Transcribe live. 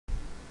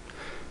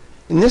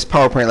in this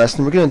PowerPoint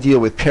lesson, we're going to deal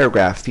with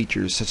paragraph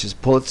features such as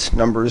bullets,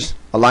 numbers,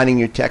 aligning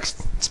your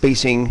text,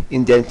 spacing,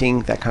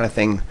 indenting, that kind of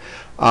thing.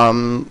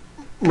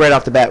 Right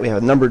off the bat, we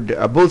have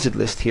a bulleted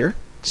list here.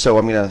 So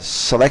I'm going to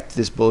select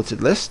this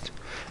bulleted list.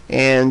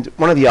 And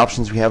one of the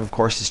options we have, of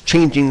course, is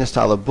changing the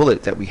style of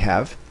bullet that we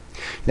have.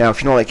 Now,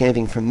 if you don't like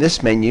anything from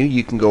this menu,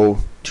 you can go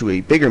to a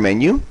bigger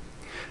menu.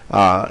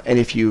 And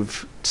if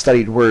you've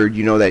studied Word,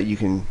 you know that you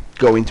can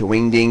go into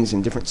wingdings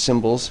and different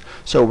symbols.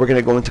 So we're going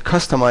to go into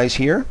Customize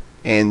here.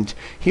 And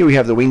here we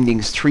have the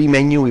Wingdings 3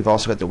 menu. We've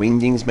also got the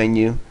Wingdings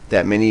menu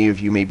that many of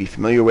you may be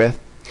familiar with.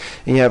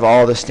 And you have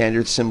all the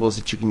standard symbols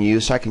that you can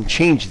use. So I can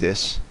change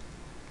this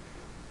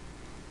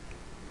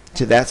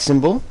to that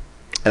symbol.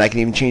 And I can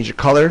even change the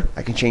color.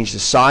 I can change the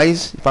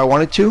size if I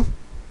wanted to.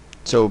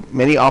 So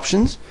many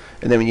options.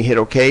 And then when you hit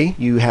OK,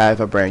 you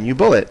have a brand new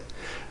bullet.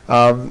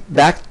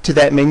 Back to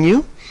that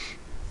menu.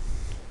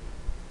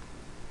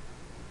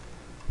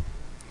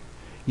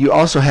 You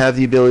also have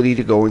the ability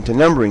to go into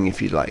numbering if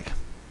you'd like.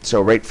 So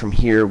right from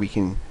here we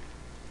can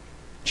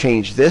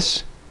change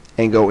this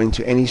and go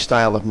into any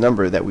style of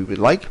number that we would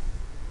like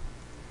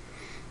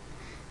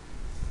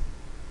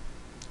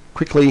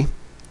quickly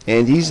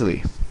and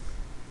easily.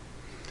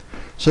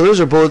 So those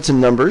are bullets and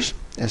numbers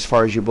as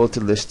far as your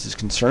bulleted list is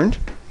concerned.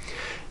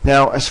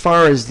 Now as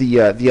far as the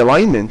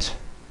alignment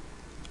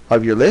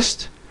of your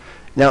list,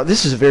 now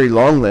this is a very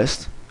long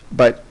list,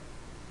 but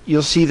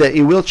you'll see that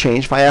it will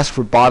change. If I ask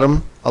for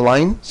bottom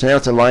align, so now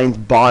it's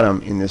aligned bottom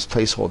in this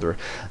placeholder.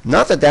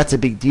 Not that that's a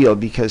big deal,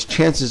 because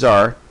chances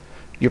are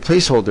your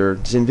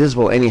placeholder is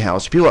invisible anyhow,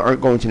 so people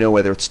aren't going to know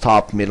whether it's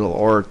top, middle,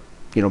 or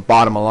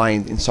bottom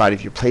aligned inside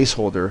of your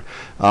placeholder.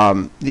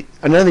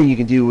 Another thing you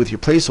can do with your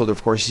placeholder,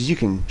 of course, is you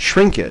can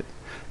shrink it,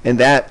 and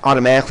that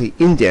automatically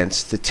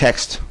indents the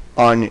text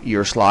on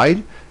your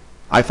slide.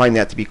 I find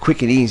that to be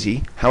quick and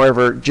easy.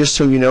 However, just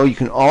so you know, you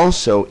can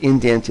also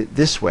indent it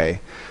this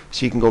way.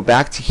 So you can go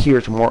back to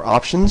here to more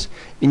options,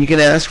 and you can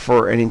ask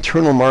for an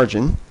internal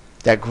margin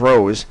that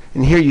grows.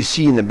 And here you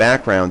see in the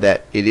background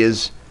that it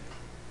is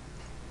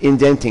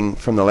indenting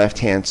from the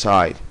left-hand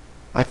side.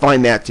 I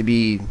find that to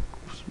be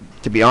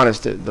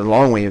honest, the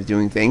long way of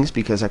doing things,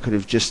 because I could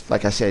have just,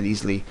 like I said,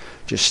 easily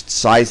just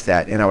sized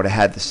that, and I would have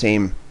had the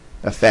same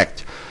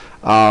effect.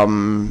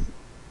 I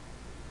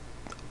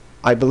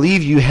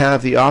believe you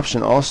have the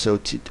option also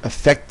to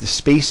affect the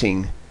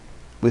spacing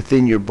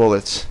within your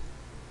bullets.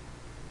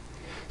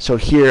 So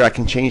here I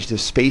can change the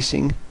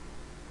spacing.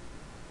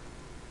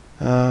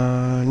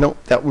 Nope,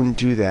 that wouldn't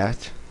do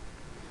that.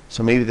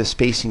 So maybe the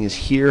spacing is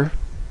here.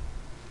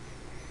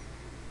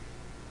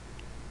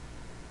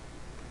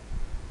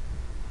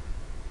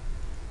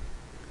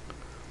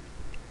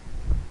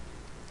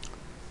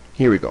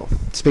 Here we go.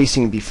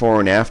 Spacing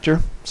before and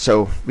after.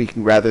 So we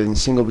can, rather than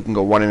single, we can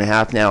go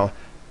 1.5. Now,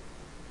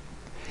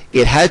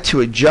 it had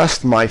to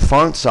adjust my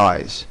font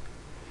size.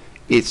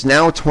 It's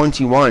now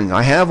 21.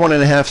 I have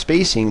 1.5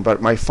 spacing,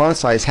 but my font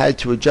size had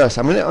to adjust.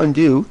 I'm going to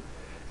undo,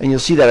 and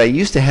you'll see that I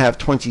used to have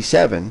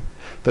 27,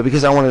 but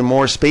because I wanted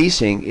more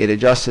spacing, it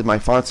adjusted my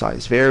font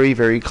size. Very,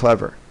 very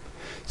clever.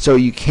 So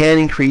you can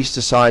increase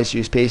the size of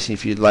your spacing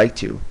if you'd like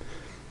to.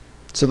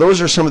 So those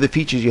are some of the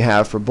features you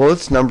have for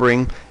bullets,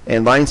 numbering,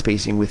 and line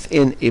spacing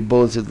within a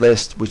bulleted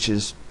list, which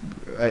is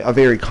a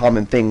very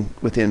common thing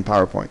within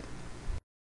PowerPoint.